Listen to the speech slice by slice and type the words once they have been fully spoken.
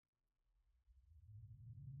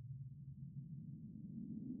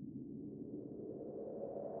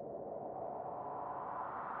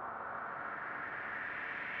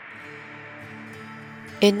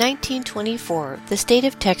In 1924, the state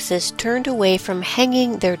of Texas turned away from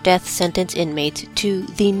hanging their death sentence inmates to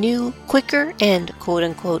the new, quicker, and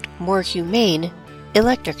quote-unquote more humane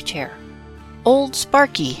electric chair. Old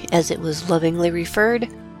Sparky, as it was lovingly referred,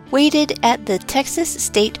 waited at the Texas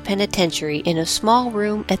State Penitentiary in a small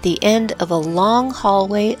room at the end of a long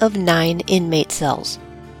hallway of 9 inmate cells.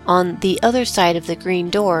 On the other side of the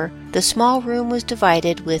green door, the small room was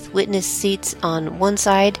divided with witness seats on one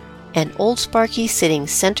side and Old Sparky sitting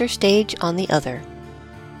center stage on the other.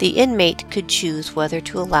 The inmate could choose whether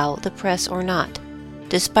to allow the press or not.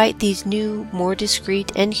 Despite these new, more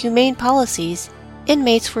discreet and humane policies,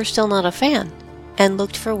 inmates were still not a fan and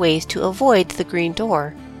looked for ways to avoid the green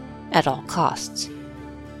door at all costs.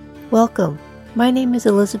 Welcome. My name is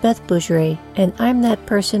Elizabeth Bougeret, and I'm that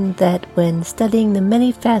person that, when studying the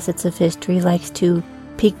many facets of history, likes to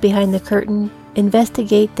peek behind the curtain,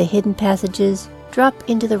 investigate the hidden passages, drop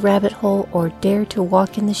into the rabbit hole, or dare to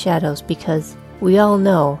walk in the shadows, because we all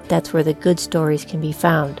know that's where the good stories can be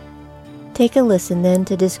found. Take a listen then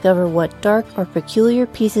to discover what dark or peculiar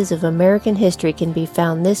pieces of American history can be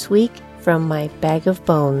found this week from my bag of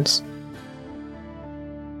bones.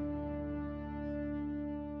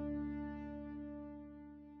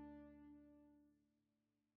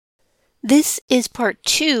 This is part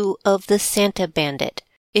 2 of The Santa Bandit.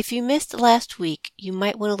 If you missed last week, you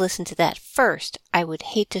might want to listen to that first. I would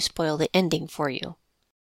hate to spoil the ending for you.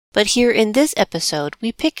 But here in this episode,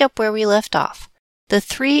 we pick up where we left off. The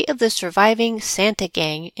 3 of the surviving Santa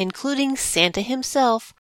gang, including Santa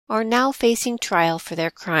himself, are now facing trial for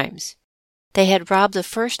their crimes. They had robbed the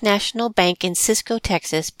First National Bank in Cisco,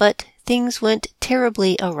 Texas, but things went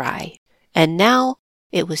terribly awry. And now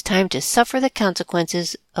it was time to suffer the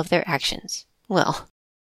consequences of their actions. Well,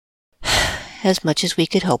 as much as we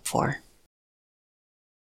could hope for.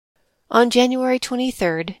 On January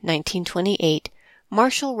 23, 1928,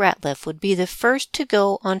 Marshall Ratliff would be the first to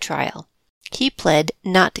go on trial. He pled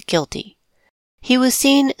not guilty. He was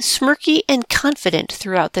seen smirky and confident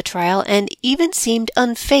throughout the trial and even seemed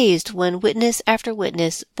unfazed when witness after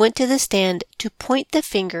witness went to the stand to point the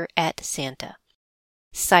finger at Santa.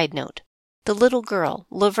 Side note, the little girl,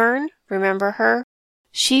 Laverne, remember her?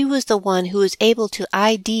 She was the one who was able to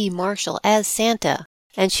ID Marshall as Santa,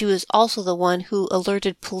 and she was also the one who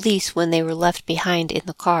alerted police when they were left behind in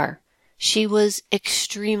the car. She was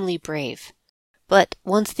extremely brave. But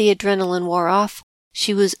once the adrenaline wore off,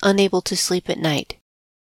 she was unable to sleep at night.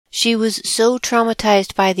 She was so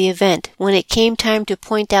traumatized by the event, when it came time to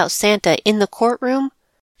point out Santa in the courtroom,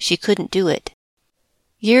 she couldn't do it.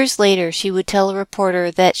 Years later, she would tell a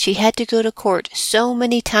reporter that she had to go to court so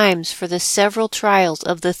many times for the several trials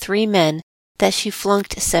of the 3 men that she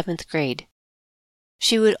flunked 7th grade.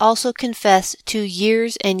 She would also confess to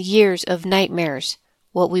years and years of nightmares,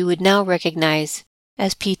 what we would now recognize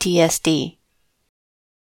as PTSD.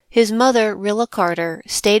 His mother, Rilla Carter,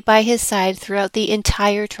 stayed by his side throughout the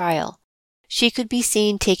entire trial. She could be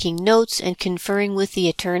seen taking notes and conferring with the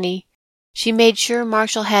attorney. She made sure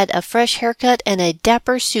Marshall had a fresh haircut and a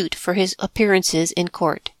dapper suit for his appearances in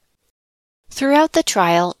court. Throughout the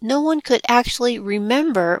trial, no one could actually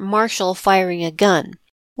remember Marshall firing a gun,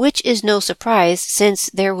 which is no surprise since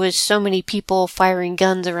there was so many people firing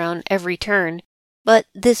guns around every turn, but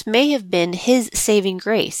this may have been his saving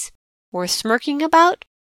grace. Worth smirking about?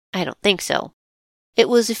 I don't think so. It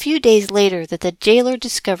was a few days later that the jailer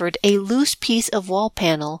discovered a loose piece of wall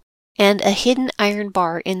panel and a hidden iron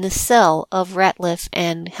bar in the cell of Ratliff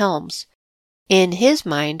and Helms. In his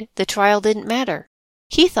mind, the trial didn't matter.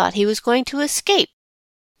 He thought he was going to escape.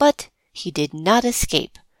 But he did not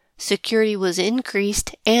escape. Security was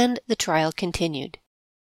increased, and the trial continued.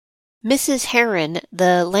 Mrs. Herron,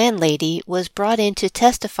 the landlady, was brought in to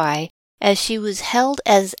testify as she was held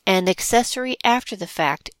as an accessory after the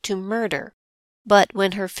fact to murder. But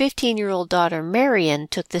when her 15-year-old daughter Marion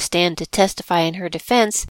took the stand to testify in her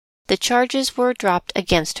defense, the charges were dropped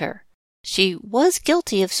against her. She was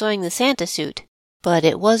guilty of sewing the Santa suit, but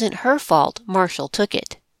it wasn't her fault Marshall took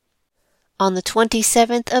it. On the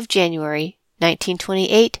 27th of January,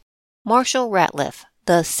 1928, Marshall Ratliff,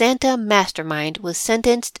 the Santa mastermind, was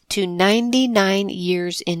sentenced to 99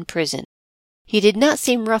 years in prison. He did not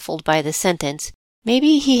seem ruffled by the sentence.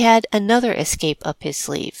 Maybe he had another escape up his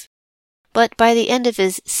sleeve. But by the end of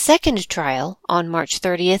his second trial, on March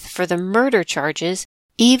 30th, for the murder charges,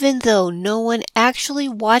 even though no one actually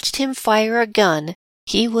watched him fire a gun,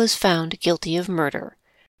 he was found guilty of murder.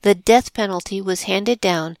 The death penalty was handed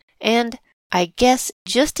down, and, I guess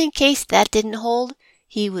just in case that didn't hold,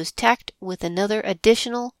 he was tacked with another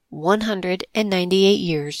additional 198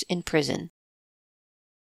 years in prison.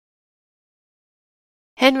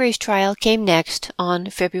 Henry's trial came next on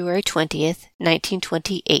February 20th,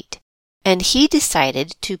 1928, and he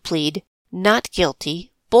decided to plead not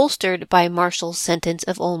guilty, bolstered by Marshall's sentence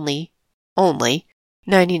of only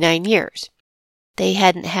 99 years. They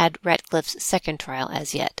hadn't had Ratcliffe's second trial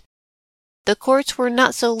as yet. The courts were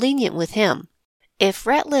not so lenient with him. If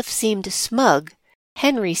Ratcliffe seemed smug,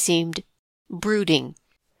 Henry seemed brooding.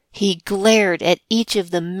 He glared at each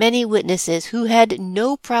of the many witnesses who had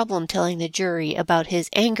no problem telling the jury about his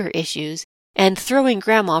anger issues and throwing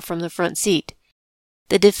Grandma from the front seat.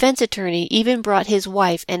 The defense attorney even brought his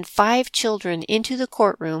wife and 5 children into the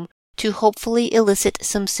courtroom to hopefully elicit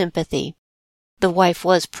some sympathy. The wife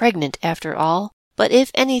was pregnant, after all, but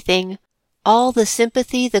if anything, all the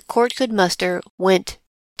sympathy the court could muster went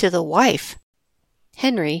to the wife.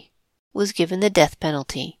 Henry was given the death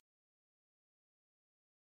penalty.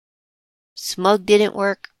 Smug didn't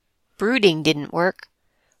work. Brooding didn't work.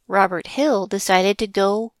 Robert Hill decided to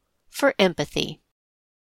go for empathy.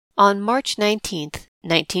 On March 19th,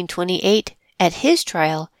 1928, at his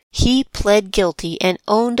trial, he pled guilty and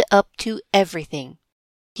owned up to everything.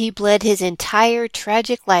 He bled his entire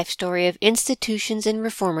tragic life story of institutions and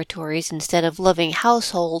reformatories instead of loving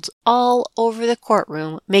households all over the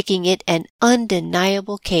courtroom, making it an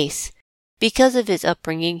undeniable case. Because of his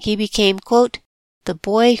upbringing, he became, quote, the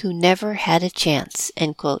boy who never had a chance,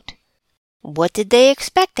 end quote. What did they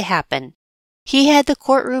expect to happen? He had the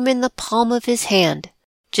courtroom in the palm of his hand.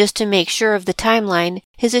 Just to make sure of the timeline,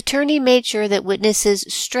 his attorney made sure that witnesses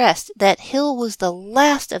stressed that Hill was the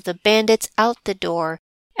last of the bandits out the door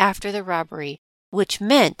after the robbery, which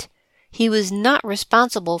meant he was not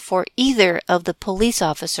responsible for either of the police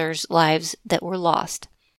officers' lives that were lost.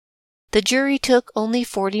 The jury took only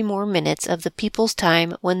 40 more minutes of the people's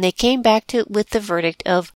time when they came back with the verdict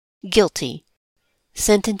of guilty,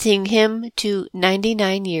 sentencing him to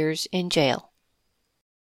 99 years in jail.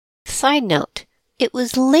 Side note, it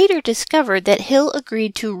was later discovered that Hill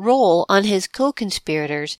agreed to roll on his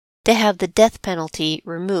co-conspirators to have the death penalty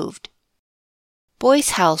removed.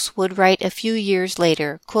 Boyce House would write a few years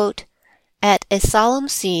later, quote, at a solemn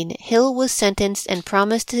scene, Hill was sentenced and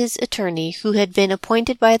promised his attorney, who had been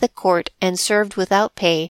appointed by the court and served without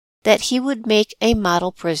pay, that he would make a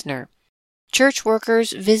model prisoner. Church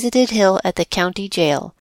workers visited Hill at the county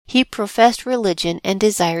jail. He professed religion and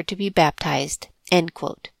desired to be baptized. End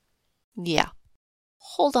quote. Yeah,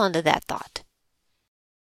 hold on to that thought.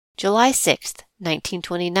 July 6th,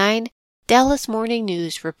 1929, Dallas Morning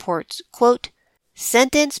News reports, quote,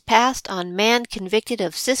 sentence passed on man convicted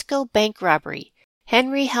of Cisco Bank robbery.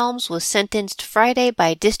 Henry Helms was sentenced Friday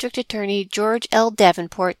by District Attorney George L.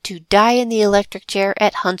 Davenport to die in the electric chair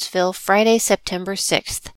at Huntsville Friday, September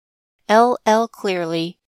 6th. L. L.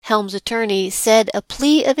 Clearly, Helms' attorney, said a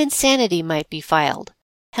plea of insanity might be filed.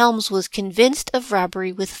 Helms was convinced of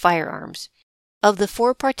robbery with firearms. Of the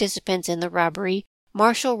 4 participants in the robbery,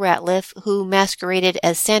 Marshall Ratcliffe, who masqueraded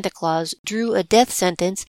as Santa Claus, drew a death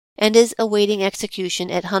sentence and is awaiting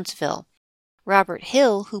execution at Huntsville. Robert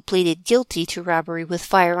Hill, who pleaded guilty to robbery with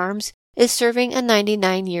firearms, is serving a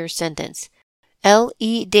 99-year sentence. L.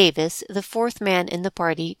 E. Davis, the 4th man in the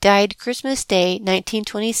party, died Christmas Day,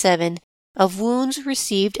 1927, of wounds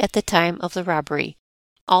received at the time of the robbery.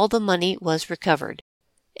 All the money was recovered.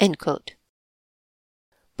 End quote.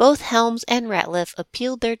 Both Helms and Ratcliffe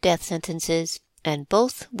appealed their death sentences, and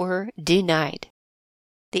both were denied.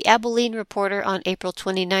 The Abilene Reporter on April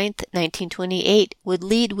 29, 1928, would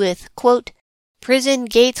lead with, quote, prison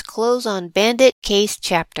gates close on bandit case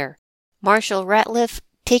chapter. Marshall Ratcliffe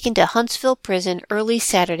taken to Huntsville prison early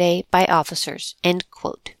Saturday by officers. End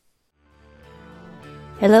quote.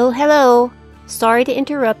 Hello. Sorry to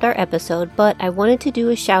interrupt our episode, but I wanted to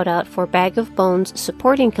do a shout out for Bag of Bones'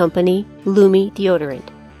 supporting company, Lumi Deodorant.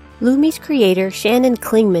 Lumi's creator, Shannon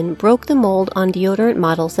Klingman, broke the mold on deodorant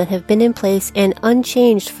models that have been in place and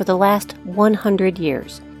unchanged for the last 100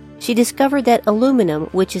 years. She discovered that aluminum,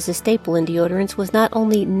 which is a staple in deodorants, was not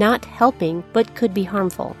only not helping, but could be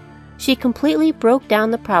harmful. She completely broke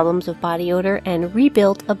down the problems of body odor and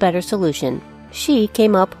rebuilt a better solution. She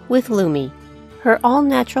came up with Lumi. Her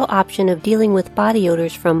all-natural option of dealing with body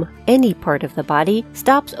odors from any part of the body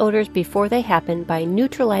stops odors before they happen by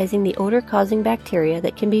neutralizing the odor-causing bacteria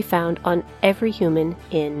that can be found on every human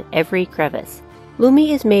in every crevice. Lumi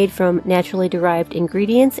is made from naturally derived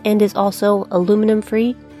ingredients and is also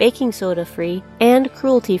aluminum-free, baking soda-free, and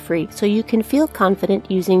cruelty-free, so you can feel confident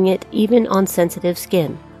using it even on sensitive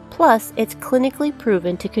skin. Plus, it's clinically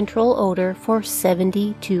proven to control odor for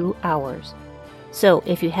 72 hours. So,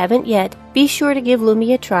 if you haven't yet, be sure to give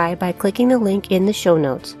Lumi a try by clicking the link in the show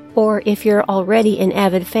notes. Or if you're already an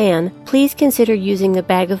avid fan, please consider using the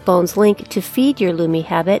Bag of Bones link to feed your Lumi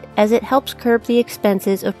habit, as it helps curb the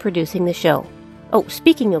expenses of producing the show. Oh,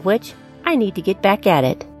 speaking of which, I need to get back at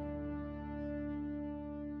it.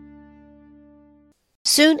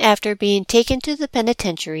 Soon after being taken to the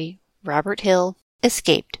penitentiary, Robert Hill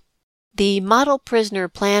escaped. The model prisoner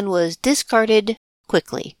plan was discarded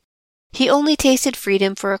quickly. He only tasted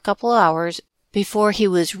freedom for a couple hours before he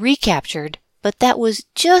was recaptured, but that was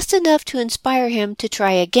just enough to inspire him to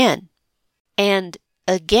try again. And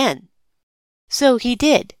again. So he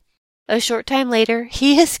did. A short time later,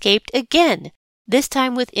 he escaped again, this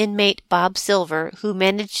time with inmate Bob Silver, who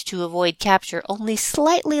managed to avoid capture only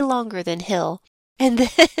slightly longer than Hill, and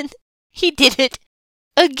then he did it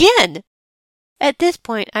again. At this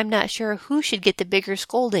point, I'm not sure who should get the bigger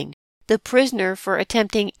scolding, the prisoner for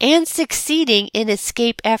attempting and succeeding in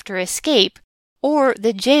escape after escape, or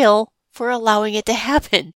the jail for allowing it to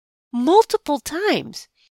happen multiple times.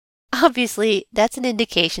 Obviously, that's an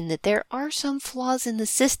indication that there are some flaws in the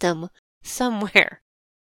system somewhere.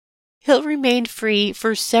 Hill remained free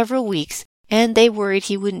for several weeks, and they worried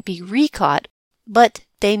he wouldn't be recaught, but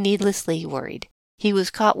they needlessly worried. He was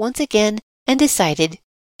caught once again and decided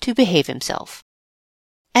to behave himself.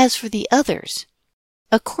 As for the others,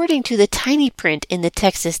 according to the tiny print in the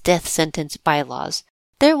Texas death sentence bylaws,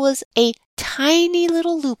 there was a tiny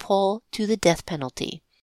little loophole to the death penalty.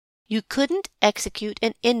 You couldn't execute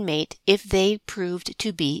an inmate if they proved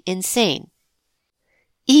to be insane.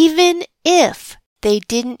 Even if they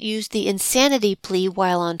didn't use the insanity plea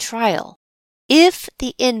while on trial. If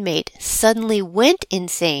the inmate suddenly went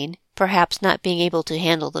insane, perhaps not being able to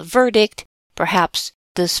handle the verdict, perhaps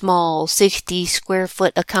the small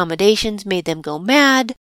 60-square-foot accommodations made them go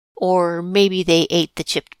mad, or maybe they ate the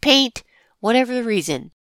chipped paint, whatever the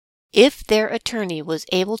reason. If their attorney was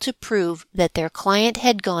able to prove that their client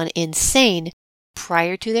had gone insane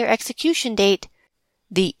prior to their execution date,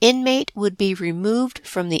 the inmate would be removed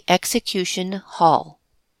from the execution hall.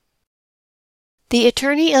 The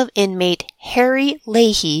attorney of inmate Harry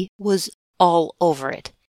Leahy was all over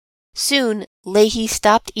it. Soon, Leahy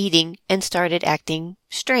stopped eating and started acting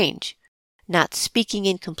strange, not speaking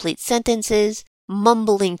in complete sentences,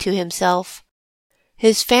 mumbling to himself.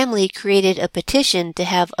 His family created a petition to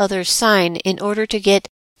have others sign in order to get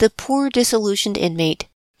the poor disillusioned inmate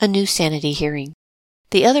a new sanity hearing.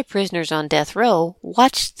 The other prisoners on death row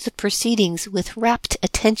watched the proceedings with rapt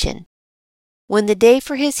attention. When the day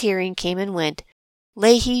for his hearing came and went,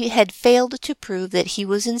 Leahy had failed to prove that he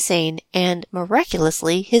was insane, and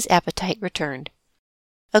miraculously his appetite returned.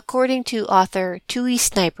 According to author Tui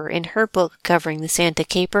Sniper in her book covering the Santa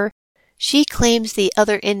Caper, she claims the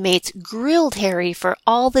other inmates grilled Harry for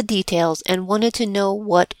all the details and wanted to know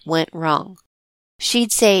what went wrong.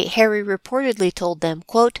 She'd say Harry reportedly told them,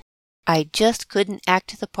 quote, "I just couldn't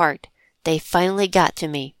act the part. They finally got to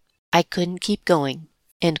me. I couldn't keep going."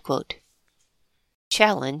 End quote.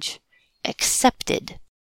 Challenge accepted.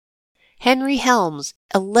 Henry Helms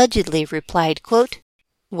allegedly replied, quote,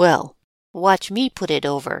 "Well, watch me put it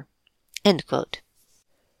over." End quote.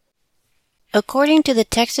 According to the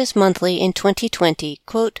Texas Monthly in 2020,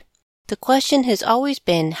 quote, "The question has always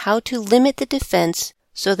been how to limit the defense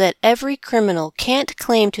so that every criminal can't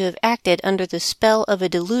claim to have acted under the spell of a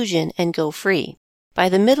delusion and go free. By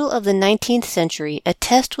the middle of the 19th century, a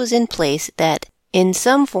test was in place that, in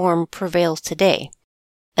some form, prevails today.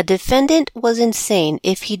 A defendant was insane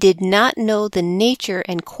if he did not know the nature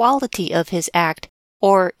and quality of his act,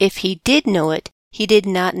 or if he did know it, he did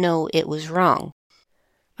not know it was wrong."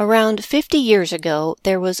 Around 50 years ago,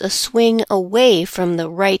 there was a swing away from the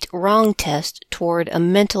right-wrong test toward a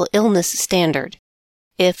mental illness standard.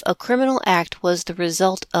 If a criminal act was the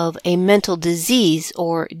result of a mental disease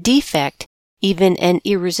or defect, even an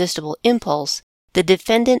irresistible impulse, the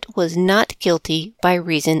defendant was not guilty by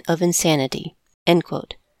reason of insanity. End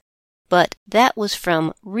quote. But that was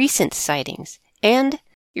from recent sightings, and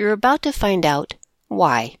you're about to find out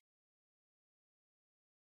why.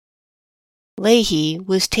 Leahy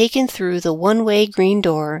was taken through the one-way green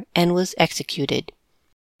door and was executed.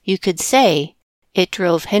 You could say it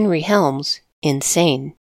drove Henry Helms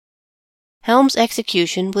insane. Helms'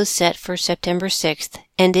 execution was set for September 6th,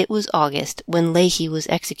 and it was August when Leahy was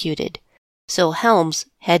executed, so Helms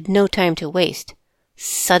had no time to waste.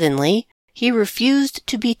 Suddenly, he refused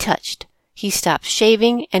to be touched. He stopped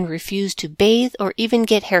shaving and refused to bathe or even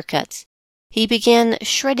get haircuts. He began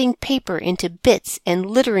shredding paper into bits and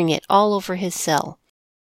littering it all over his cell.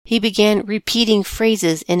 He began repeating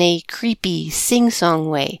phrases in a creepy, sing-song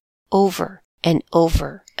way, over and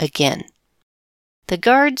over again. The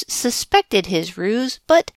guards suspected his ruse,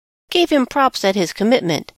 but gave him props at his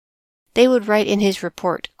commitment. they would write in his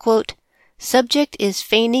report, quote, "Subject is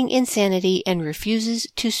feigning insanity and refuses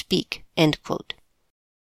to speak," end quote.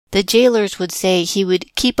 The jailers would say he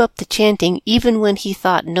would keep up the chanting even when he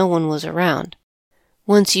thought no one was around.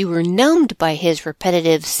 Once you were numbed by his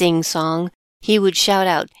repetitive sing-song, he would shout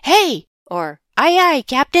out, "Hey!" or "Aye, aye,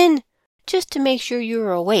 Captain!" just to make sure you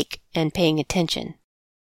were awake and paying attention.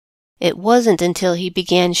 It wasn't until he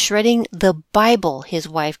began shredding the Bible his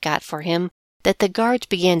wife got for him that the guards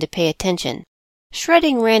began to pay attention.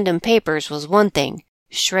 Shredding random papers was one thing.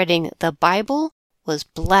 Shredding the Bible was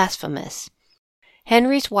blasphemous.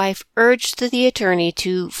 Henry's wife urged the attorney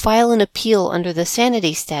to file an appeal under the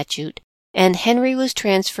sanity statute, and Henry was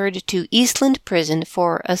transferred to Eastland Prison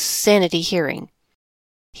for a sanity hearing.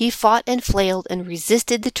 He fought and flailed and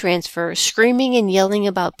resisted the transfer, screaming and yelling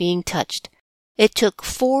about being touched. It took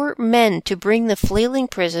 4 men to bring the flailing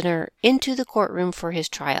prisoner into the courtroom for his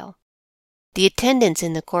trial. The attendants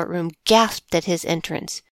in the courtroom gasped at his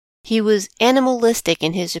entrance. He was animalistic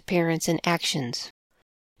in his appearance and actions.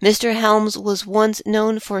 Mr. Helms was once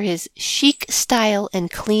known for his chic style and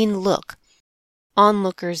clean look.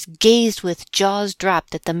 Onlookers gazed with jaws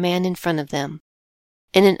dropped at the man in front of them.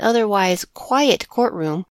 In an otherwise quiet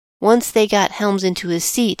courtroom, once they got Helms into his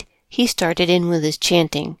seat, he started in with his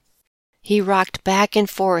chanting. He rocked back and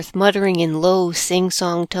forth, muttering in low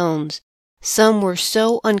sing-song tones. Some were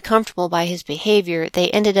so uncomfortable by his behavior, they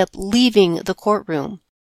ended up leaving the courtroom.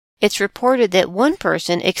 It's reported that one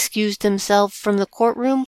person excused himself from the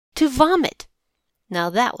courtroom to vomit. Now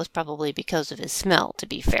that was probably because of his smell, to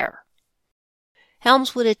be fair.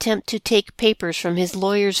 Helms would attempt to take papers from his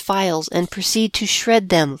lawyer's files and proceed to shred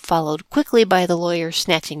them, followed quickly by the lawyer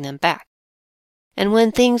snatching them back. And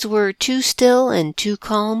when things were too still and too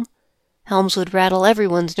calm, Helms would rattle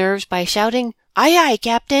everyone's nerves by shouting, "Aye, aye,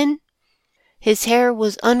 Captain!" His hair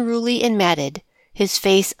was unruly and matted, his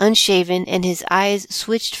face unshaven, and his eyes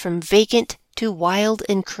switched from vacant to wild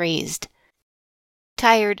and crazed.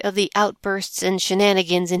 Tired of the outbursts and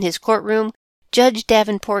shenanigans in his courtroom, Judge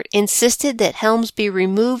Davenport insisted that Helms be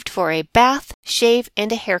removed for a bath, shave,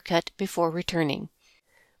 and a haircut before returning.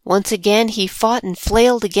 Once again he fought and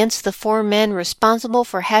flailed against the 4 men responsible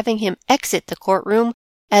for having him exit the courtroom,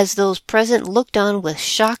 as those present looked on with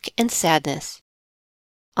shock and sadness.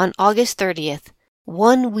 On August 30th,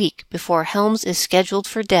 1 week before Helms is scheduled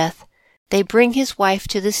for death, they bring his wife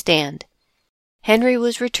to the stand. Henry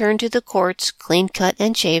was returned to the courts, clean-cut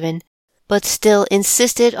and shaven, but still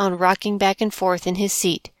insisted on rocking back and forth in his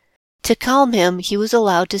seat. To calm him, he was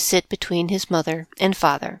allowed to sit between his mother and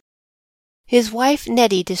father. His wife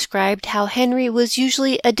Nettie described how Henry was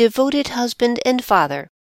usually a devoted husband and father,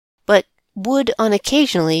 but would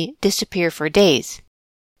occasionally disappear for days.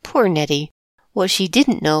 Poor Nettie. What she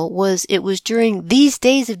didn't know was it was during these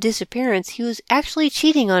days of disappearance he was actually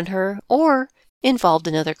cheating on her or involved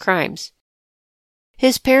in other crimes.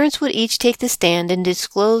 His parents would each take the stand and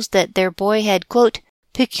disclose that their boy had, quote,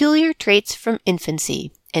 "peculiar traits from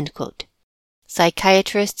infancy," end quote.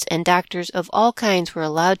 Psychiatrists and doctors of all kinds were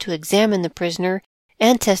allowed to examine the prisoner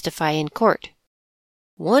and testify in court.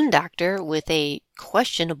 One doctor, with a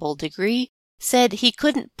questionable degree, said he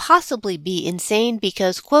couldn't possibly be insane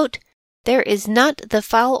because, quote, "there is not the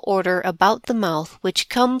foul odor about the mouth which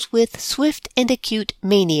comes with swift and acute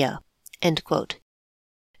mania," end quote.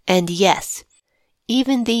 And yes,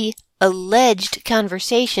 even the alleged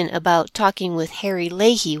conversation about talking with Harry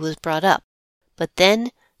Leahy was brought up, but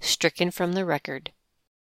then stricken from the record.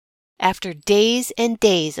 After days and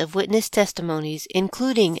days of witness testimonies,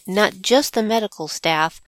 including not just the medical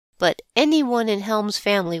staff, but anyone in Helms'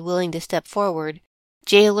 family willing to step forward,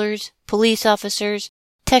 jailers, police officers,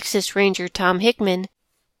 Texas Ranger Tom Hickman,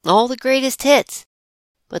 all the greatest hits,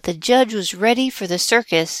 but the judge was ready for the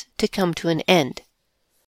circus to come to an end.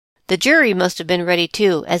 The jury must have been ready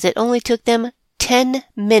too, as it only took them 10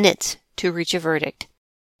 minutes to reach a verdict.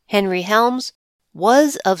 Henry Helms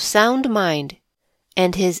was of sound mind,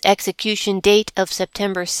 and his execution date of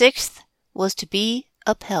September 6th was to be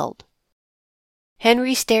upheld.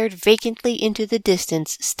 Henry stared vacantly into the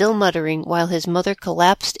distance, still muttering, while his mother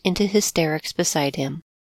collapsed into hysterics beside him.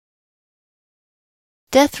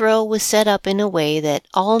 Death row was set up in a way that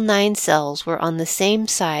all 9 cells were on the same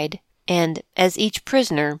side, and as each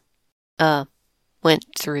prisoner went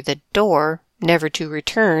through the door, never to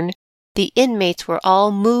return, the inmates were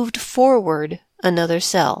all moved forward another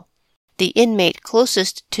cell. The inmate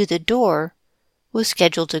closest to the door was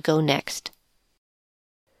scheduled to go next.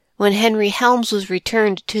 When Henry Helms was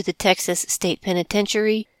returned to the Texas State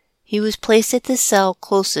Penitentiary, he was placed at the cell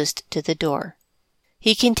closest to the door.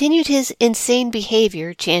 He continued his insane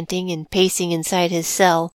behavior, chanting and pacing inside his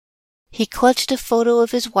cell, He clutched a photo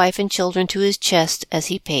of his wife and children to his chest as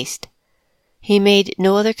he paced. He made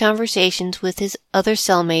no other conversations with his other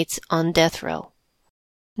cellmates on death row.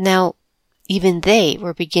 Now, even they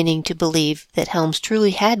were beginning to believe that Helms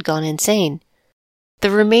truly had gone insane.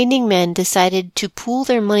 The remaining men decided to pool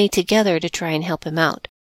their money together to try and help him out.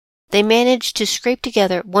 They managed to scrape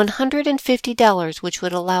together $150, which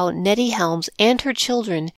would allow Nettie Helms and her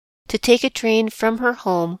children to take a train from her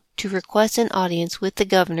home to request an audience with the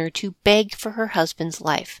governor to beg for her husband's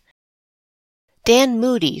life. Dan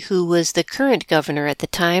Moody, who was the current governor at the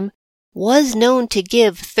time, was known to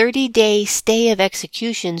give 30-day stay of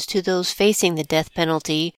executions to those facing the death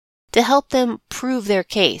penalty to help them prove their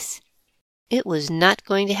case. It was not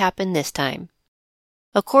going to happen this time.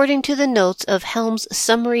 According to the notes of Helms'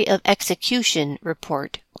 Summary of Execution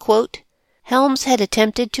report, quote, Helms had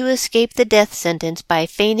attempted to escape the death sentence by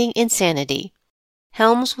feigning insanity.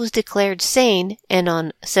 Helms was declared sane, and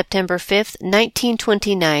on September 5,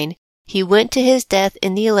 1929, he went to his death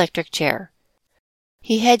in the electric chair.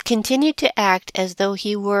 He had continued to act as though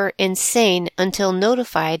he were insane until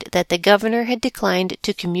notified that the governor had declined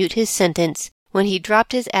to commute his sentence, when he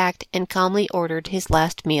dropped his act and calmly ordered his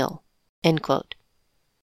last meal. End quote.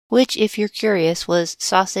 Which, if you're curious, was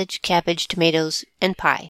sausage, cabbage, tomatoes, and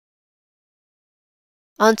pie.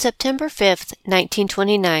 On September 5,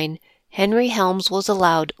 1929, Henry Helms was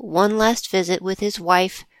allowed one last visit with his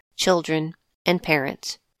wife, children, and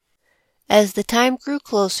parents. As the time grew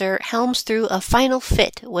closer, Helms threw a final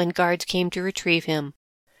fit when guards came to retrieve him.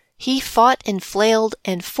 He fought and flailed,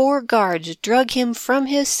 and 4 guards drug him from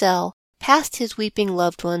his cell, past his weeping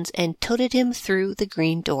loved ones, and toted him through the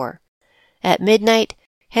green door. At midnight,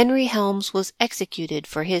 Henry Helms was executed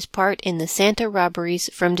for his part in the Santa robberies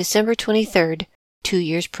from December 23rd, 2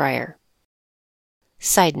 years prior.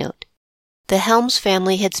 Side note: the Helms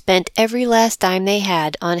family had spent every last dime they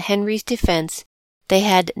had on Henry's defense. They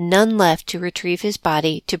had none left to retrieve his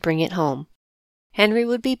body to bring it home. Henry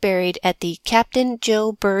would be buried at the Captain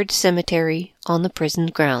Joe Bird Cemetery on the prison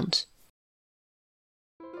grounds.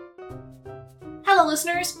 Hello,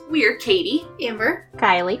 listeners. We're Katie, Amber,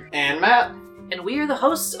 Kylie, and Matt. and we are the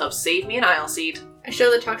hosts of Save Me an Aisle Seat. a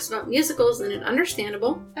show that talks about musicals in an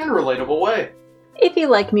understandable, And relatable way. If you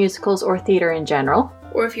like musicals or theater in general,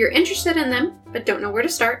 or if you're interested in them but don't know where to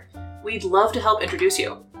start, We'd love to help introduce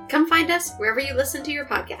you. come find us wherever you listen to your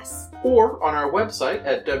podcasts. Or on our website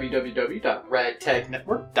at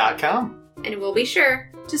www.ragtagnetwork.com. And we'll be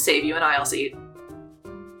sure To save you an aisle seat.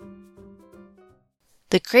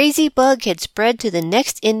 The crazy bug had spread to the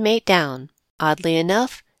next inmate down. Oddly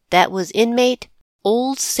enough, that was inmate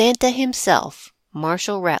Old Santa himself,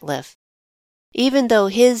 Marshall Ratliff. Even though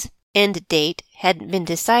his end date hadn't been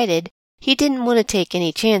decided, he didn't want to take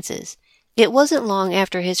any chances. It wasn't long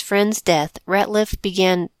after his friend's death Ratliff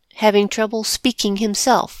began having trouble speaking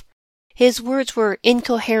himself. His words were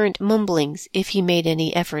incoherent mumblings if he made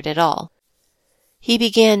any effort at all. He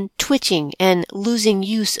began twitching and losing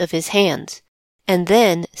use of his hands, and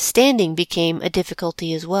then standing became a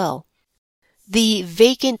difficulty as well. The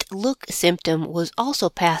vacant look symptom was also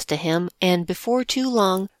passed to him, and before too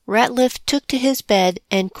long, Ratliff took to his bed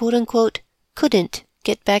and quote-unquote couldn't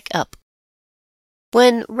get back up.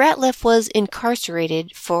 When Ratliff was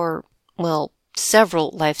incarcerated for,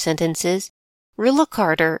 several life sentences, Rilla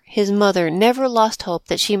Carter, his mother, never lost hope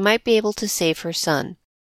that she might be able to save her son.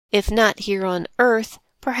 If not here on earth,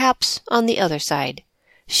 perhaps on the other side.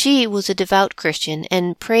 She was a devout Christian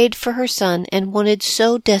and prayed for her son and wanted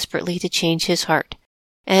so desperately to change his heart.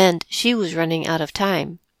 And she was running out of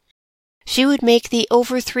time. She would make the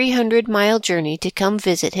over 300-mile journey to come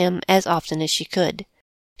visit him as often as she could.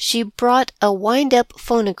 She brought a wind-up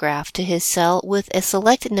phonograph to his cell with a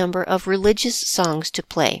select number of religious songs to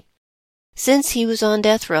play. Since he was on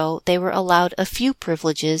death row, they were allowed a few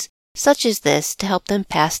privileges, such as this, to help them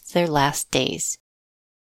pass their last days.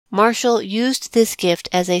 Marshall used this gift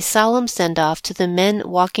as a solemn send-off to the men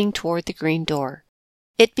walking toward the green door.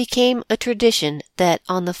 It became a tradition that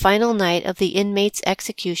on the final night of the inmate's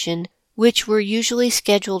execution, which were usually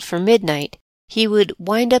scheduled for midnight, he would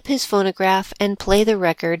wind up his phonograph and play the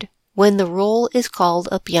record, "When the Roll is Called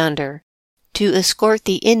Up Yonder," to escort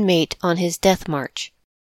the inmate on his death march.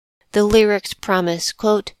 The lyrics promise,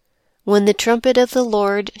 quote, "When the trumpet of the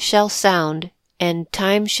Lord shall sound, and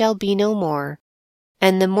time shall be no more,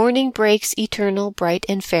 and the morning breaks eternal, bright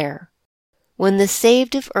and fair, when the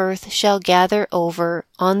saved of earth shall gather over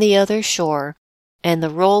on the other shore, and the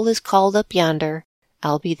roll is called up yonder,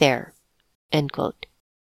 I'll be there." End quote.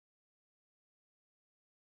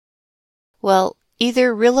 Well,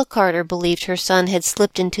 either Rilla Carter believed her son had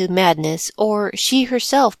slipped into madness, or she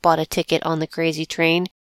herself bought a ticket on the crazy train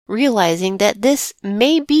realizing that this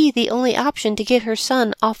may be the only option to get her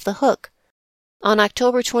son off the hook. On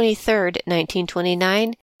October 23,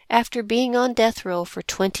 1929, after being on death row for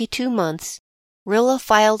 22 months, Rilla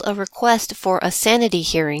filed a request for a sanity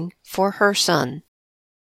hearing for her son.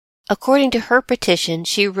 According to her petition,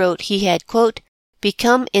 she wrote he had, quote,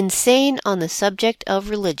 become insane on the subject of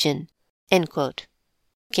religion, end quote.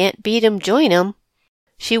 Can't beat 'em, join 'em.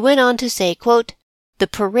 She went on to say, quote, the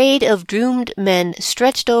parade of doomed men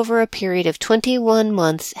stretched over a period of 21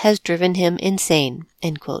 months has driven him insane,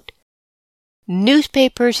 end quote.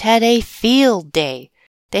 Newspapers had a field day.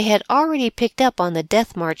 They had already picked up on the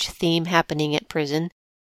death march theme happening at prison.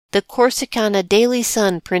 The Corsicana Daily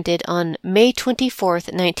Sun printed on May 24,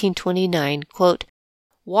 1929, quote,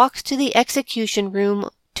 walks to the execution room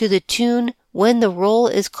to the tune When the Roll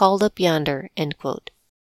is Called Up Yonder, end quote.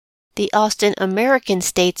 The Austin American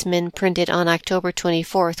Statesman printed on October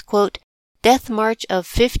 24, quote, death march of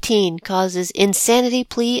 15 causes insanity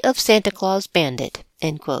plea of Santa Claus bandit,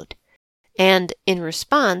 end quote. And in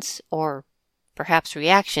response, or perhaps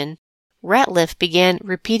reaction, Ratliff began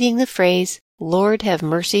repeating the phrase, Lord have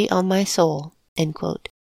mercy on my soul, end quote.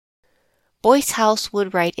 Boyce House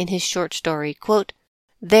would write in his short story, quote,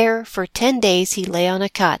 there for 10 days he lay on a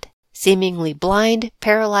cot, seemingly blind,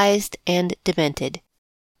 paralyzed, and demented.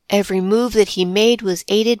 Every move that he made was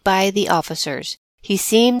aided by the officers. He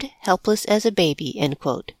seemed helpless as a baby, end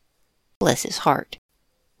quote. Bless his heart.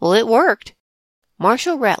 Well, it worked.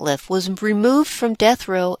 Marshall Ratliff was removed from death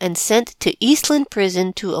row and sent to Eastland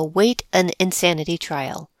Prison to await an insanity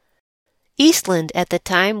trial. Eastland at the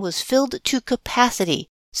time was filled to capacity,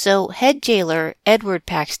 so head jailer Edward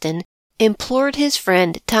Paxton implored his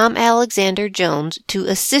friend Tom Alexander Jones to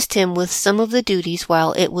assist him with some of the duties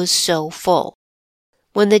while it was so full.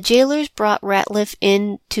 When the jailers brought Ratliff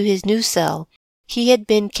in to his new cell, he had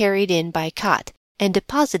been carried in by cot and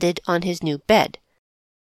deposited on his new bed.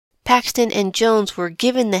 Paxton and Jones were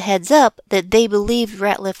given the heads up that they believed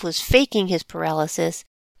Ratliff was faking his paralysis,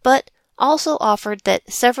 but also offered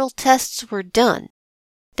that several tests were done.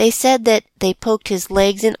 They said that they poked his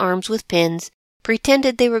legs and arms with pins,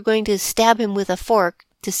 pretended they were going to stab him with a fork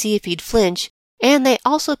to see if he'd flinch, and they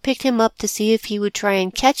also picked him up to see if he would try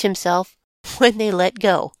and catch himself when they let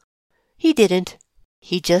go. He didn't.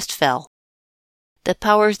 He just fell. The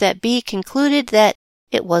powers that be concluded that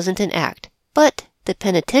it wasn't an act, but the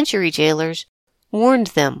penitentiary jailers warned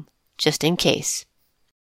them just in case.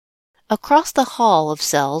 Across the hall of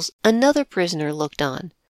cells, another prisoner looked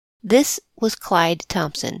on. This was Clyde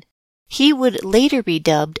Thompson. He would later be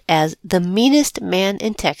dubbed as the meanest man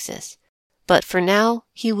in Texas. But for now,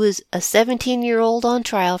 he was a 17-year-old on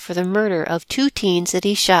trial for the murder of 2 teens that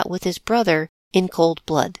he shot with his brother in cold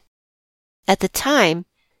blood. At the time,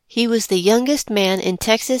 he was the youngest man in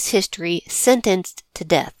Texas history sentenced to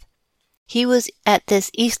death. He was at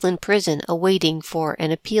this Eastland prison awaiting for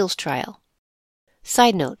an appeals trial.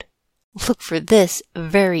 Side note, look for this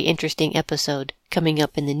very interesting episode coming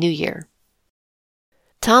up in the new year.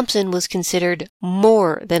 Thompson was considered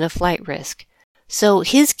more than a flight risk, so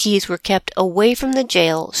his keys were kept away from the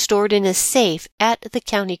jail, stored in a safe at the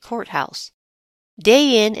county courthouse.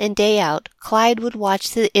 Day in and day out, Clyde would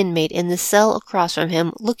watch the inmate in the cell across from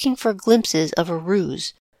him looking for glimpses of a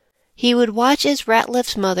ruse. He would watch as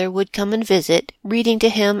Ratliff's mother would come and visit, reading to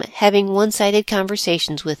him, having one-sided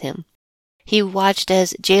conversations with him. He watched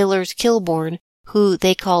as jailers Kilbourne, who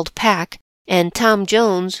they called Pack, and Tom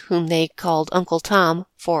Jones, whom they called Uncle Tom,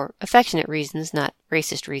 for affectionate reasons, not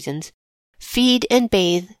racist reasons, feed and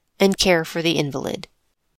bathe and care for the invalid.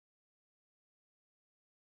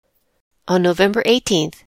 On November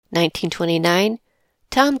 18th, 1929,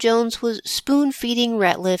 Tom Jones was spoon-feeding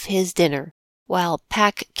Ratliff his dinner, while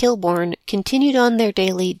Pack Kilbourne continued on their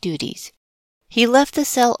daily duties. He left the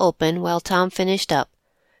cell open while Tom finished up.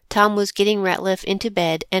 Tom was getting Ratliff into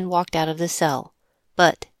bed and walked out of the cell.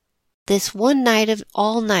 But this one night of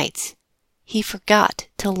all nights, he forgot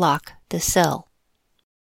to lock the cell.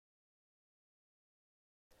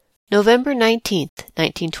 November 19th,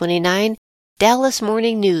 1929, Dallas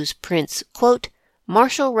Morning News prints, quote,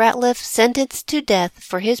 Marshall Ratliff sentenced to death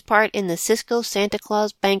for his part in the Cisco Santa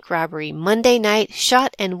Claus bank robbery Monday night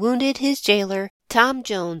shot and wounded his jailer, Tom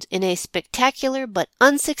Jones, in a spectacular but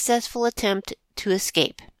unsuccessful attempt to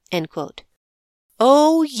escape, end quote.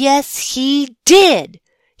 Oh, yes, he did!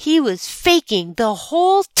 He was faking the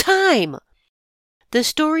whole time! The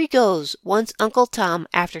story goes, once Uncle Tom,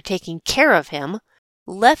 after taking care of him,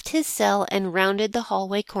 left his cell and rounded the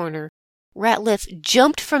hallway corner, Ratliff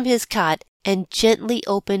jumped from his cot and gently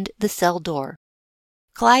opened the cell door.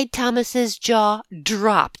 Clyde Thomas's jaw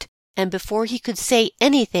dropped, and before he could say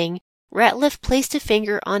anything, Ratliff placed a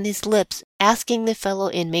finger on his lips, asking the fellow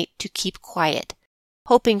inmate to keep quiet.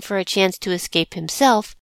 Hoping for a chance to escape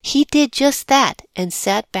himself, he did just that and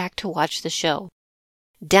sat back to watch the show.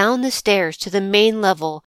 Down the stairs to the main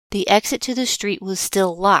level, the exit to the street was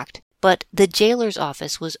still locked, but the jailer's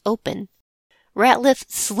office was open. Ratliff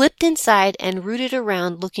slipped inside and rooted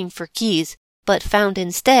around looking for keys, but found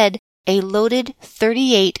instead a loaded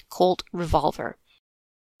 .38 Colt revolver.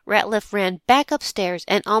 Ratliff ran back upstairs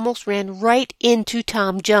and almost ran right into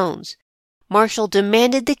Tom Jones. Marshall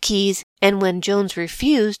demanded the keys, and when Jones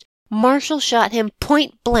refused, Marshall shot him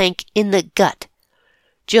point blank in the gut.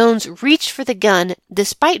 Jones reached for the gun,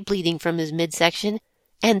 despite bleeding from his midsection,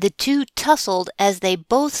 and the two tussled as they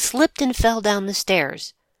both slipped and fell down the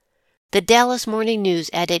stairs. The Dallas Morning News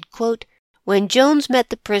added, quote, "When Jones met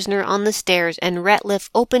the prisoner on the stairs and Ratliff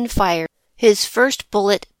opened fire, his first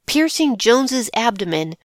bullet piercing Jones's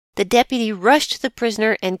abdomen, the deputy rushed to the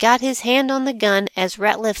prisoner and got his hand on the gun as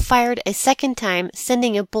Ratliff fired a second time,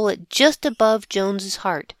 sending a bullet just above Jones's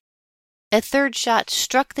heart. A third shot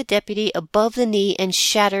struck the deputy above the knee and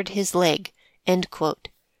shattered his leg." End quote.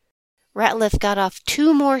 Ratliff got off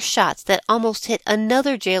 2 more shots that almost hit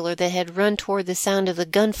another jailer that had run toward the sound of the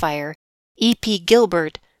gunfire, E.P.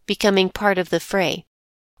 Gilbert, becoming part of the fray.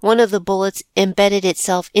 One of the bullets embedded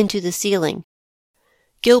itself into the ceiling.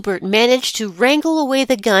 Gilbert managed to wrangle away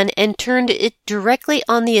the gun and turned it directly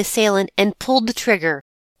on the assailant and pulled the trigger,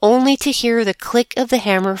 only to hear the click of the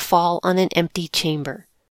hammer fall on an empty chamber.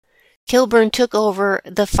 Kilburn took over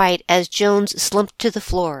the fight as Jones slumped to the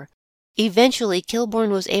floor. Eventually,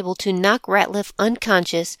 Kilburn was able to knock Ratliff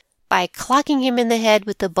unconscious by clocking him in the head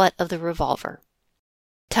with the butt of the revolver.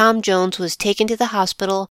 Tom Jones was taken to the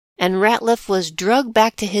hospital, and Ratliff was drugged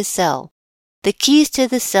back to his cell. The keys to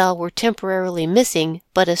the cell were temporarily missing,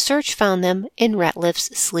 but a search found them in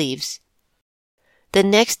Ratliff's sleeves. The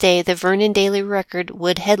next day, the Vernon Daily Record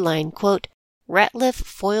would headline, quote, "Ratliff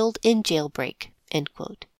foiled in jailbreak," end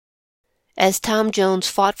quote. As Tom Jones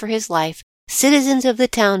fought for his life, citizens of the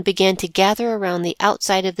town began to gather around the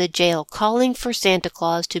outside of the jail, calling for Santa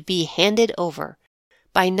Claus to be handed over.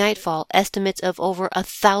 By nightfall, estimates of over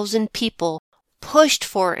 1,000 people pushed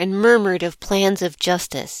for and murmured of plans of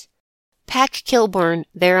justice. Pack Kilburn,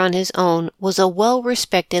 there on his own, was a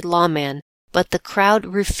well-respected lawman, but the crowd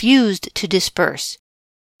refused to disperse.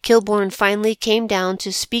 Kilburn finally came down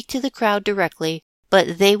to speak to the crowd directly,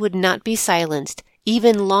 but they would not be silenced,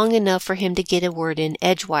 even long enough for him to get a word in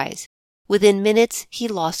edgewise. Within minutes, he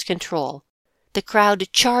lost control. The crowd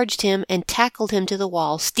charged him and tackled him to the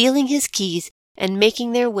wall, stealing his keys and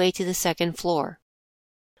making their way to the second floor.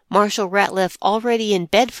 Marshall Ratliff, already in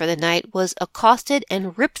bed for the night, was accosted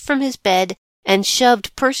and ripped from his bed and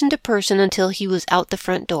shoved person to person until he was out the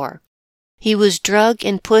front door. He was drugged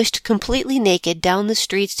and pushed completely naked down the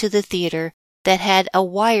streets to the theater that had a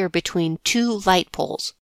wire between 2 light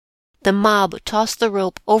poles. The mob tossed the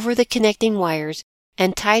rope over the connecting wires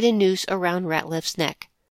and tied a noose around Ratliff's neck.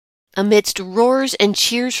 Amidst roars and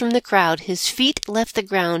cheers from the crowd, his feet left the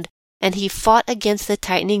ground, and he fought against the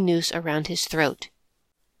tightening noose around his throat.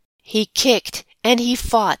 He kicked and he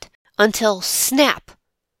fought until, snap!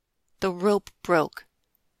 The rope broke,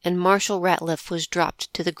 and Marshall Ratliff was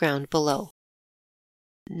dropped to the ground below.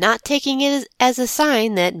 Not taking it as a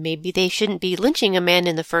sign that maybe they shouldn't be lynching a man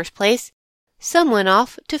in the first place, some went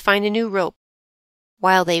off to find a new rope.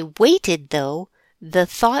 While they waited, though, the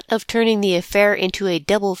thought of turning the affair into a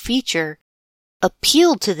double feature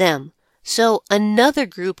appealed to them, so another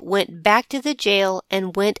group went back to the jail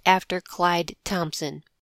and went after Clyde Thompson.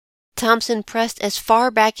 Thompson pressed as far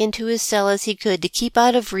back into his cell as he could to keep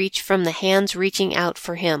out of reach from the hands reaching out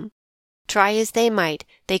for him. Try as they might,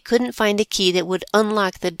 they couldn't find a key that would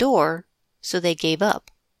unlock the door, so they gave up.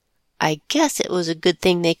 I guess it was a good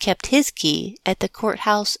thing they kept his key at the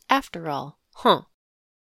courthouse after all, huh?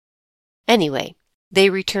 Anyway, they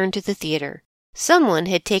returned to the theater. Someone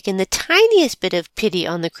had taken the tiniest bit of pity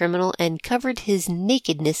on the criminal and covered his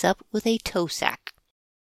nakedness up with a tow sack.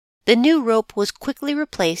 The new rope was quickly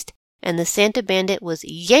replaced, and the Santa Bandit was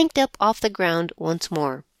yanked up off the ground once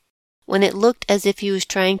more. When it looked as if he was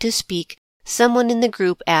trying to speak, someone in the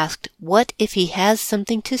group asked, "What if he has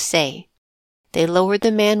something to say?" They lowered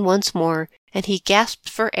the man once more, and he gasped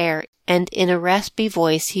for air, and in a raspy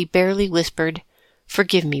voice he barely whispered,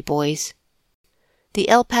 "Forgive me, boys." The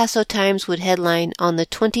El Paso Times would headline on the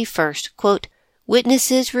 21st, quote,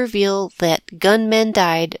 "Witnesses reveal that gunmen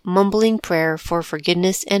died mumbling prayer for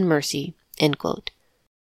forgiveness and mercy," end quote.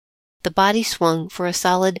 The body swung for a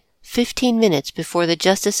solid 15 minutes before the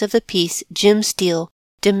Justice of the Peace, Jim Steele,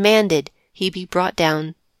 demanded he be brought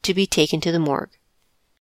down to be taken to the morgue.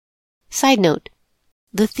 Side note,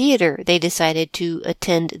 The theater they decided to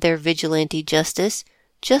attend their vigilante justice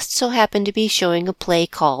just so happened to be showing a play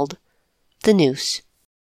called The Noose.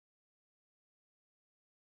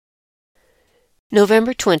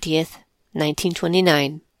 November 20th,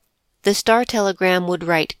 1929. The Star-Telegram would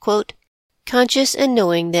write, quote, "Conscious and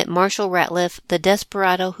knowing that Marshall Ratliff, the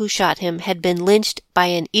desperado who shot him, had been lynched by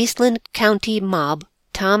an Eastland County mob,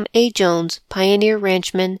 Tom A. Jones, pioneer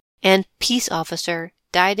ranchman and peace officer,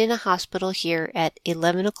 died in a hospital here at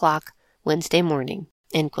 11 o'clock Wednesday morning."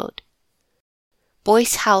 End quote.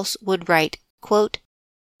 Boyce House would write, quote,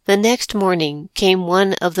 "The next morning came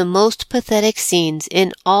one of the most pathetic scenes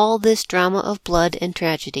in all this drama of blood and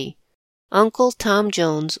tragedy. Uncle Tom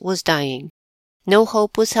Jones was dying. No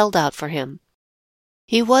hope was held out for him.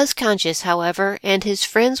 He was conscious, however, and his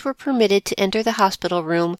friends were permitted to enter the hospital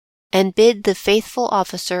room and bid the faithful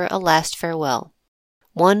officer a last farewell.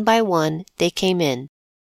 One by one they came in.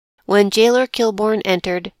 When Jailer Kilbourne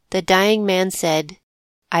entered, the dying man said,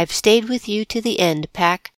 'I've stayed with you to the end,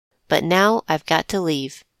 Pack, but now I've got to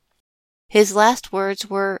leave.' His last words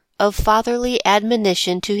were of fatherly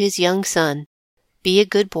admonition to his young son, 'Be a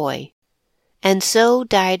good boy.' And so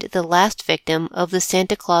died the last victim of the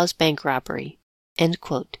Santa Claus bank robbery." End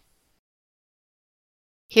quote.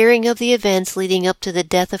 Hearing of the events leading up to the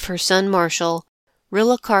death of her son Marshall,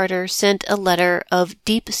 Rilla Carter sent a letter of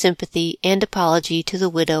deep sympathy and apology to the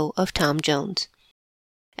widow of Tom Jones.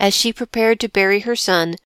 As she prepared to bury her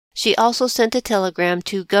son, she also sent a telegram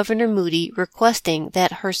to Governor Moody requesting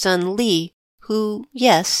that her son Lee, who,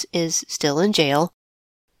 yes, is still in jail,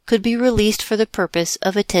 could be released for the purpose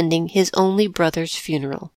of attending his only brother's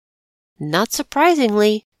funeral. Not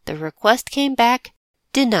surprisingly, the request came back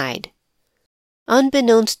denied.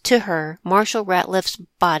 Unbeknownst to her, Marshall Ratliff's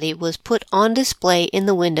body was put on display in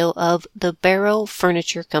the window of the Barrow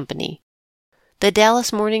Furniture Company. The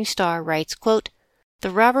Dallas Morning Star writes, quote, "The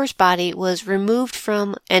robber's body was removed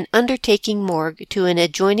from an undertaking morgue to an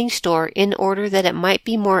adjoining store in order that it might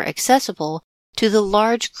be more accessible to the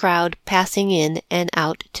large crowd passing in and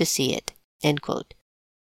out to see it." End quote.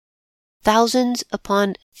 Thousands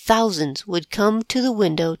upon thousands would come to the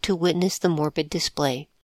window to witness the morbid display.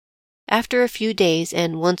 After a few days,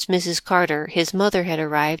 and once Mrs. Carter, his mother, had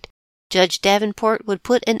arrived, Judge Davenport would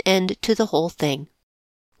put an end to the whole thing.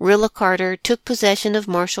 Rilla Carter took possession of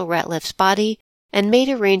Marshall Ratliff's body and made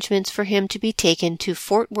arrangements for him to be taken to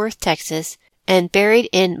Fort Worth, Texas, and buried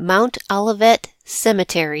in Mount Olivet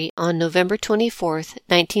Cemetery on November 24th,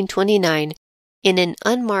 1929, in an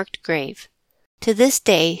unmarked grave. To this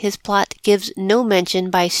day, his plot gives no mention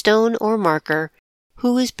by stone or marker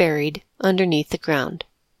who is buried underneath the ground.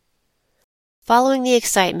 Following the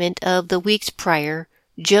excitement of the weeks prior,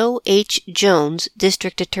 Joe H. Jones,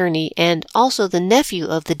 district attorney and also the nephew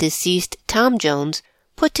of the deceased Tom Jones,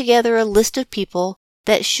 put together a list of people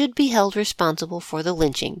that should be held responsible for the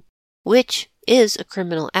lynching, which is a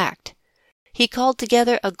criminal act. He called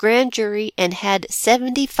together a grand jury and had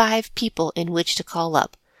 75 people in which to call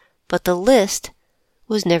up, but the list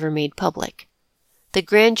was never made public. The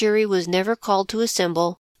grand jury was never called to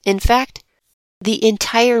assemble. In fact, the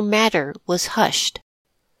entire matter was hushed.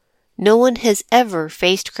 No one has ever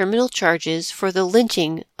faced criminal charges for the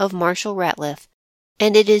lynching of Marshall Ratliff,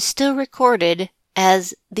 and it is still recorded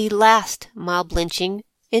as the last mob lynching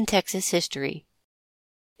in Texas history.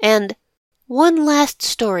 And one last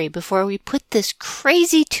story before we put this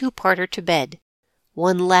crazy two-parter to bed.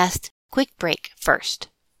 One last quick break first.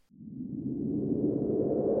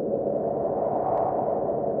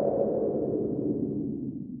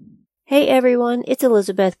 Hey everyone, it's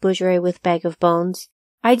Elizabeth Bougeret with Bag of Bones.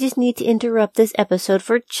 I just need to interrupt this episode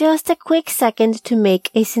for just a quick second to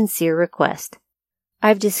make a sincere request.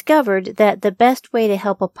 I've discovered that the best way to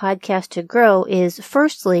help a podcast to grow is,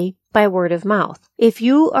 firstly, by word of mouth. If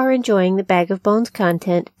you are enjoying the Bag of Bones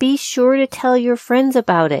content, be sure to tell your friends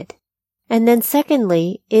about it. And then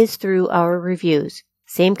secondly is through our reviews.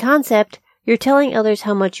 Same concept, you're telling others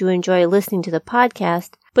how much you enjoy listening to the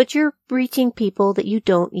podcast, but you're reaching people that you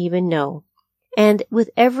don't even know. And with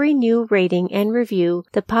every new rating and review,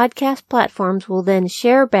 the podcast platforms will then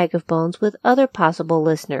share Bag of Bones with other possible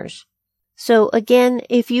listeners. So again,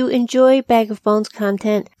 if you enjoy Bag of Bones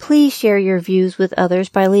content, please share your views with others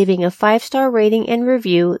by leaving a 5-star rating and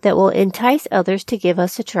review that will entice others to give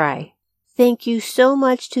us a try. Thank you so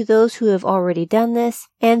much to those who have already done this,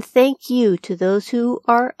 and thank you to those who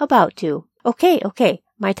are about to. Okay,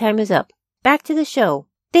 my time is up. Back to the show.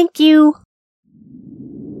 Thank you!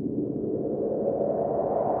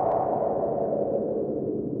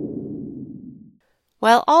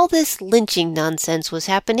 While all this lynching nonsense was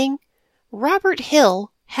happening, Robert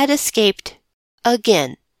Hill had escaped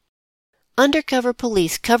again. undercover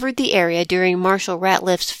police covered the area during Marshall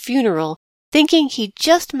Ratliff's funeral, thinking he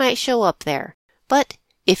just might show up there. But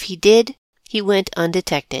if he did, he went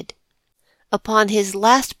undetected. Upon his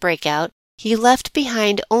last breakout, he left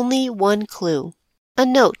behind only one clue, a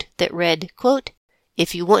note that read, quote,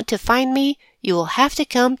 "If you want to find me, you will have to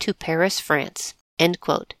come to Paris, France." End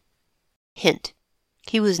quote. Hint: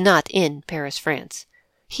 he was not in Paris, France.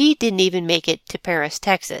 He didn't even make it to Paris,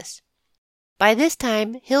 Texas. By this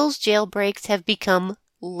time, Hill's jailbreaks have become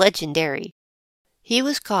legendary. He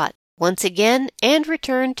was caught once again and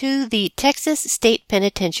returned to the Texas State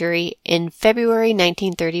Penitentiary in February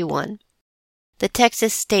 1931. The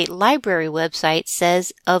Texas State Library website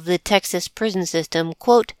says of the Texas prison system,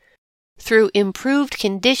 quote, "Through improved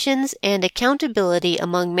conditions and accountability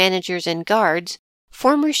among managers and guards,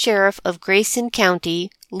 former Sheriff of Grayson County,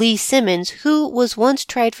 Lee Simmons, who was once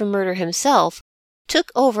tried for murder himself,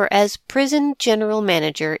 took over as prison general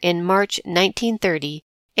manager in March 1930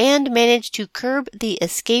 and managed to curb the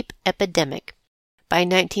escape epidemic. By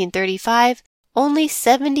 1935, only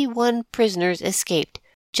 71 prisoners escaped,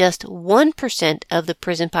 just 1% of the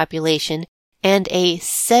prison population, and a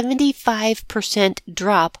 75%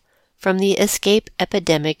 drop from the escape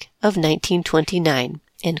epidemic of 1929."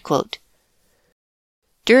 End quote.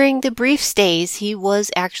 During the brief stays he was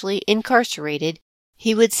actually incarcerated,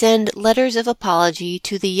 he would send letters of apology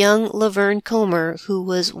to the young Laverne Comer, who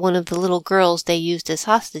was one of the little girls they used as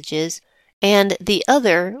hostages, and the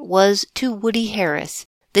other was to Woody Harris,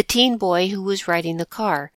 the teen boy who was riding the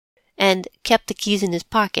car, and kept the keys in his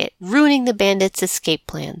pocket, ruining the bandits' escape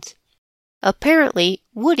plans. Apparently,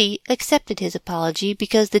 Woody accepted his apology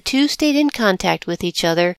because the two stayed in contact with each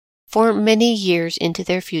other for many years into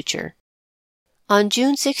their future. On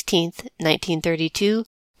June 16, 1932,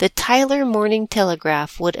 the Tyler Morning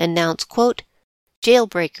Telegraph would announce, quote,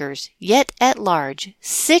 "Jailbreakers, yet at large,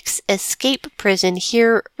 6 escape prison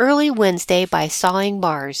here early Wednesday by sawing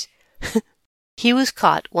bars." He was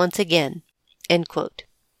caught once again. End quote.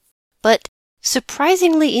 But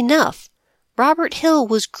surprisingly enough, Robert Hill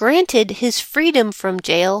was granted his freedom from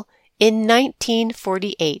jail in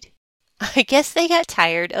 1948. I guess they got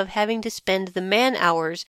tired of having to spend the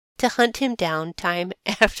man-hours to hunt him down time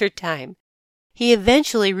after time. He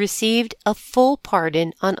eventually received a full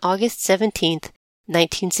pardon on August 17,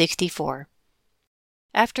 1964.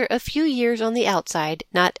 After a few years on the outside,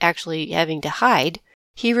 not actually having to hide,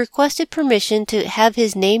 he requested permission to have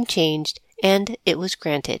his name changed, and it was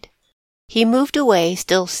granted. He moved away,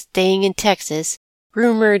 still staying in Texas,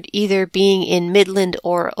 rumored either being in Midland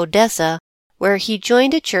or Odessa, where he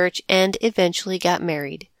joined a church and eventually got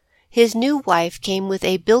married. His new wife came with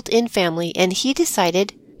a built-in family, and he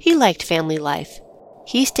decided he liked family life.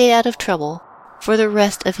 He stayed out of trouble for the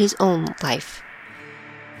rest of his own life.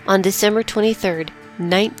 On December 23,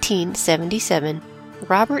 1977,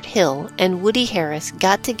 Robert Hill and Woody Harris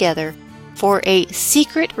got together for a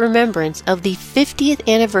secret remembrance of the 50th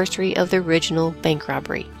anniversary of the original bank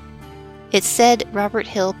robbery. It's said Robert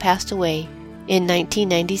Hill passed away in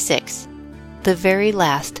 1996, the very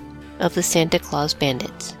last of the Santa Claus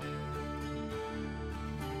Bandits.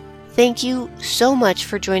 Thank you so much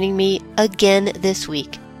for joining me again this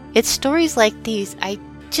week. It's stories like these I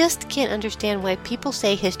just can't understand why people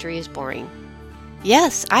say history is boring.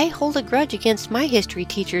 Yes, I hold a grudge against my history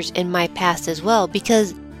teachers in my past as well,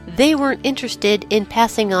 because they weren't interested in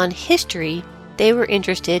passing on history, they were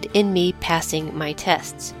interested in me passing my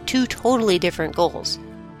tests. 2 totally different goals.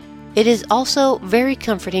 It is also very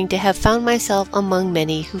comforting to have found myself among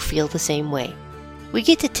many who feel the same way. We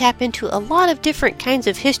get to tap into a lot of different kinds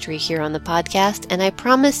of history here on the podcast, and I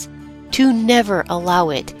promise to never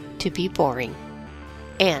allow it to be boring.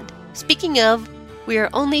 And speaking of, we are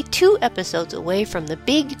only 2 episodes away from the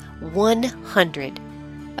big 100.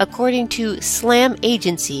 According to Slam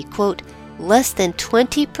Agency, quote, less than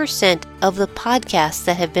 20% of the podcasts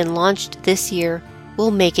that have been launched this year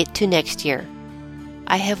will make it to next year.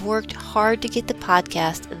 I have worked hard to get the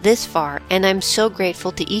podcast this far, and I'm so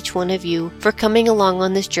grateful to each one of you for coming along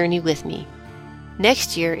on this journey with me.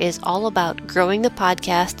 Next year is all about growing the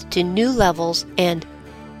podcast to new levels, and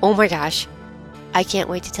oh my gosh, I can't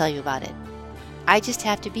wait to tell you about it. I just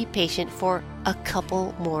have to be patient for a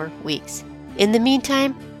couple more weeks. In the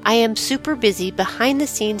meantime, I am super busy behind the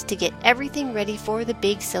scenes to get everything ready for the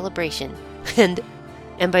big celebration. And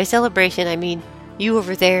by celebration, I mean you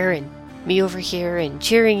over there and me over here and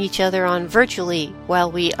cheering each other on virtually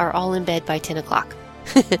while we are all in bed by 10 o'clock.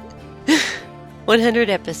 100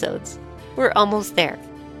 episodes. We're almost there.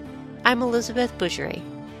 I'm Elizabeth Boucheray.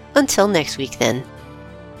 Until next week then.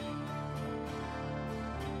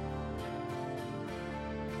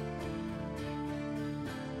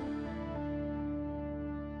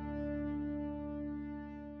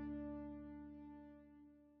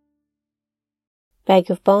 Bag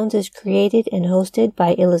of Bones is created and hosted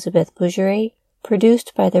by Elizabeth Bougeret,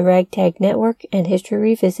 produced by the Ragtag Network and History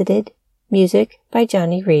Revisited, music by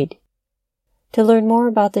Johnny Reed. To learn more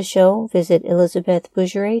about the show, visit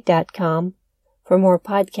elizabethbougeret.com. For more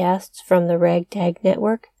podcasts from the Ragtag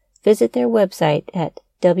Network, visit their website at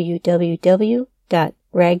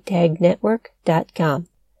www.ragtagnetwork.com.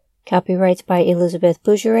 Copyrights by Elizabeth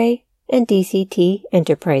Bougeret and DCT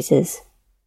Enterprises.